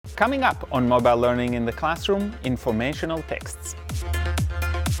Coming up on Mobile Learning in the Classroom, informational texts.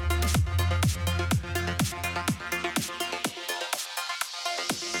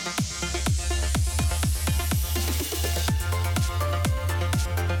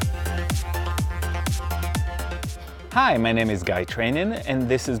 Hi, my name is Guy Trainin, and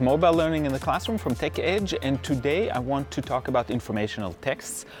this is Mobile Learning in the Classroom from TechEdge, and today I want to talk about informational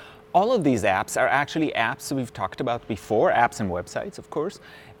texts. All of these apps are actually apps we've talked about before, apps and websites, of course.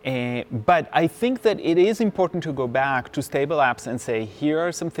 But I think that it is important to go back to stable apps and say, here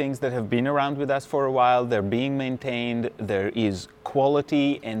are some things that have been around with us for a while, they're being maintained, there is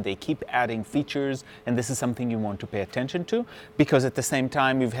quality, and they keep adding features, and this is something you want to pay attention to, because at the same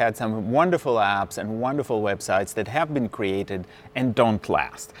time, you've had some wonderful apps and wonderful websites that have been created and don't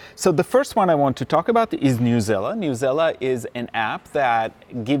last. So the first one I want to talk about is Newsela. Newsela is an app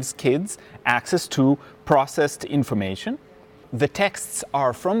that gives kids access to processed information. The texts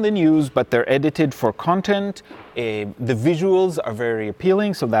are from the news, but they're edited for content. The visuals are very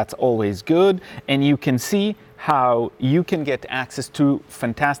appealing, so that's always good. And you can see how you can get access to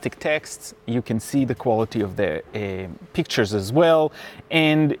fantastic texts. You can see the quality of the pictures as well.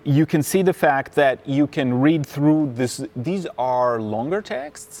 And you can see the fact that you can read through this. These are longer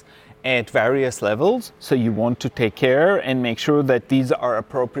texts at various levels, so you want to take care and make sure that these are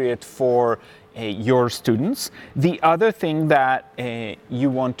appropriate for your students. The other thing that you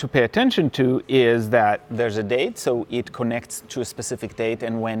want to pay attention to is that there's a date, so it connects to a specific date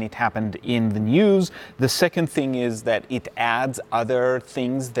and when it happened in the news. The second thing is that it adds other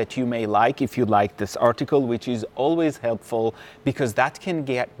things that you may like if you like this article, which is always helpful because that can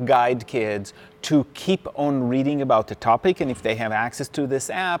guide kids to keep on reading about the topic, and if they have access to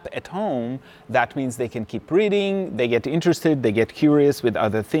this app at home, that means they can keep reading, they get interested, they get curious with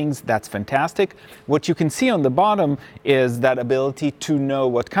other things. That's fantastic. What you can see on the bottom is that ability to know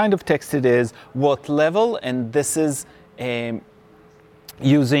what kind of text it is, what level, and this is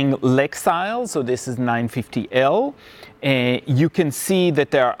using Lexile, so this is 950L. You can see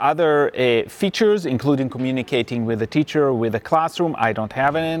that there are other features, including communicating with a teacher or with a classroom. I don't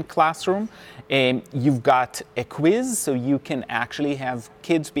have it in Classroom. You've got a quiz, so you can actually have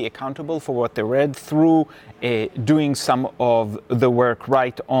kids be accountable for what they read through doing some of the work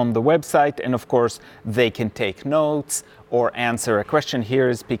right on the website. And of course, they can take notes or answer a question. Here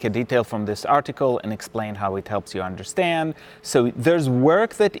is pick a detail from this article and explain how it helps you understand. So there's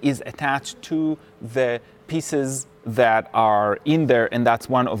work that is attached to the pieces that are in there, and that's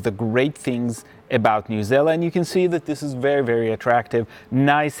one of the great things about Newsela. And you can see that this is very, very attractive,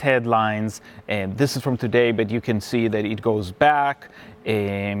 nice headlines. And this is from today, but you can see that it goes back.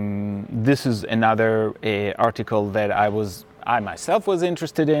 This is another article that I myself was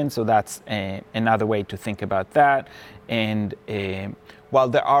interested in, so that's another way to think about that. And while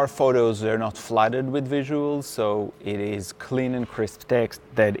there are photos, they're not flooded with visuals, so it is clean and crisp text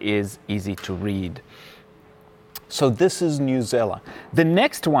that is easy to read. So this is Newsela. The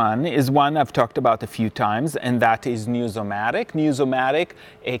next one is one I've talked about a few times, and that is Newsomatic. Newsomatic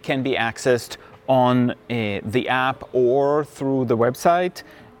can be accessed on the app or through the website.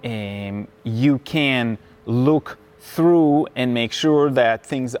 You can look through and make sure that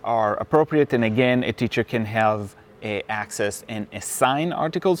things are appropriate, and again, a teacher can have access and assign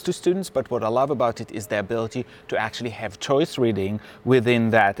articles to students, but what I love about it is the ability to actually have choice reading within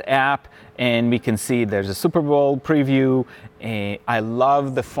that app. And we can see there's a Super Bowl preview. I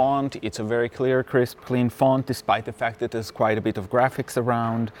love the font. It's a very clear, crisp, clean font, despite the fact that there's quite a bit of graphics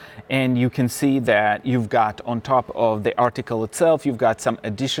around. And you can see that you've got on top of the article itself, you've got some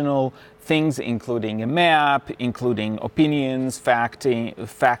additional things, including a map, including opinions,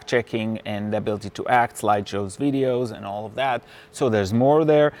 fact-checking, and the ability to act, slideshows, videos, and all of that. So there's more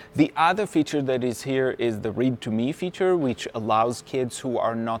there. The other feature that is here is the Read to Me feature, which allows kids who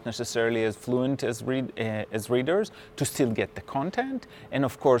are not necessarily as fluent as readers to still get the content. And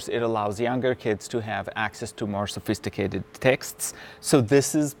of course, it allows younger kids to have access to more sophisticated texts. So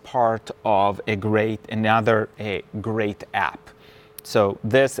this is part of another great app. So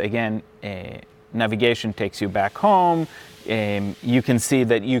this, again, navigation takes you back home. You can see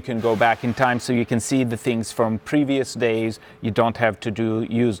that you can go back in time, so you can see the things from previous days. You don't have to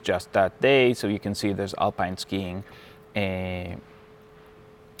use just that day, so you can see there's alpine skiing and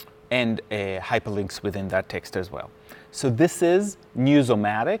hyperlinks within that text as well. So this is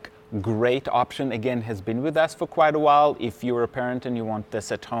Newsomatic. Great option, again, has been with us for quite a while. If you're a parent and you want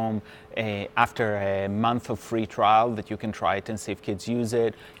this at home, after a month of free trial that you can try it and see if kids use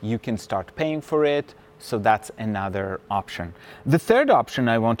it, you can start paying for it. So that's another option. The third option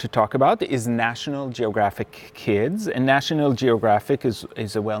I want to talk about is National Geographic Kids. And National Geographic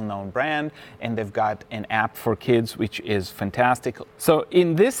is a well-known brand, and they've got an app for kids which is fantastic. So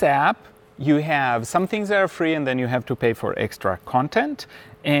in this app, you have some things that are free, and then you have to pay for extra content.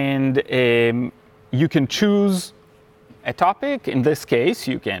 And you can choose a topic. In this case,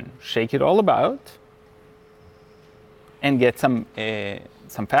 you can shake it all about and get some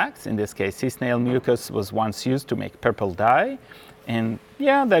facts. In this case, sea snail mucus was once used to make purple dye. And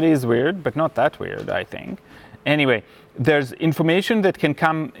yeah, that is weird, but not that weird, I think. Anyway, there's information that can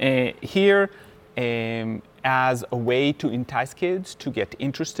come here as a way to entice kids to get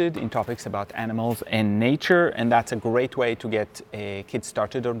interested in topics about animals and nature, and that's a great way to get kids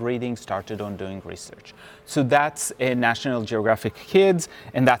started on reading, started on doing research. So that's National Geographic Kids,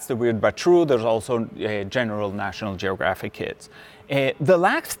 and that's the Weird But True. There's also general National Geographic Kids. The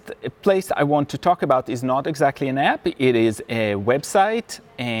last place I want to talk about is not exactly an app. It is a website,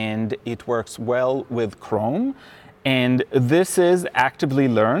 and it works well with Chrome. And this is Actively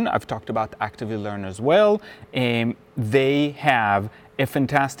Learn. I've talked about Actively Learn as well. They have a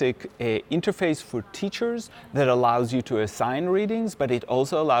fantastic interface for teachers that allows you to assign readings, but it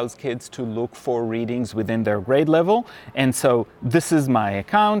also allows kids to look for readings within their grade level. And so this is my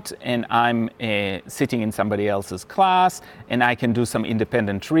account, and I'm sitting in somebody else's class, and I can do some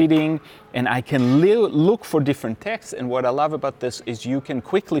independent reading, and I can look for different texts. And what I love about this is you can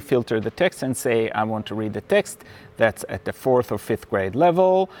quickly filter the text and say, I want to read the text that's at the 4th or 5th grade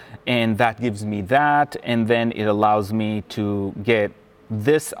level, and that gives me that, and then it allows me to get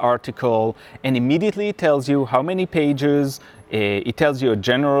this article, and immediately it tells you how many pages, it tells you a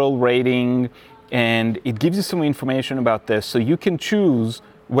general rating, and it gives you some information about this, so you can choose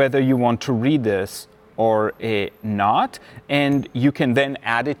whether you want to read this or not, and you can then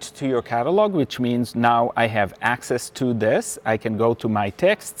add it to your catalog, which means now I have access to this. I can go to my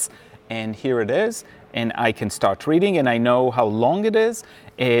texts, and here it is, and I can start reading, and I know how long it is.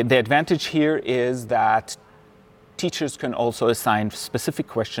 The advantage here is that teachers can also assign specific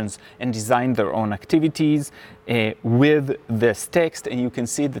questions and design their own activities with this text, and you can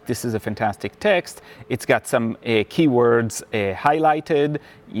see that this is a fantastic text. It's got some keywords highlighted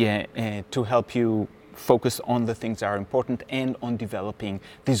to help you focus on the things that are important and on developing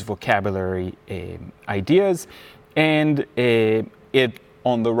these vocabulary ideas. And it,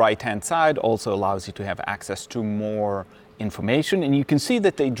 on the right-hand side, also allows you to have access to more information, and you can see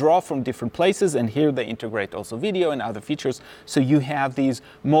that they draw from different places, and here they integrate also video and other features, so you have these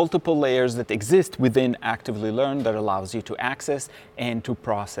multiple layers that exist within Actively Learn that allows you to access and to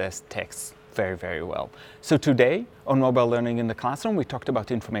process texts very, very well. So today on Mobile Learning in the Classroom, we talked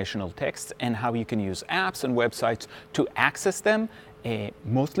about informational texts and how you can use apps and websites to access them,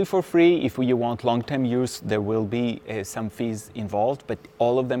 mostly for free. If you want long-term use, there will be some fees involved, but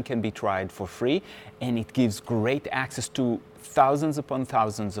all of them can be tried for free, and it gives great access to thousands upon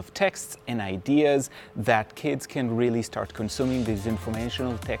thousands of texts and ideas that kids can really start consuming these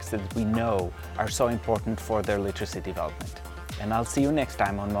informational texts that we know are so important for their literacy development. And I'll see you next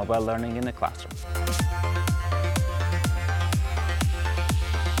time on Mobile Learning in the Classroom.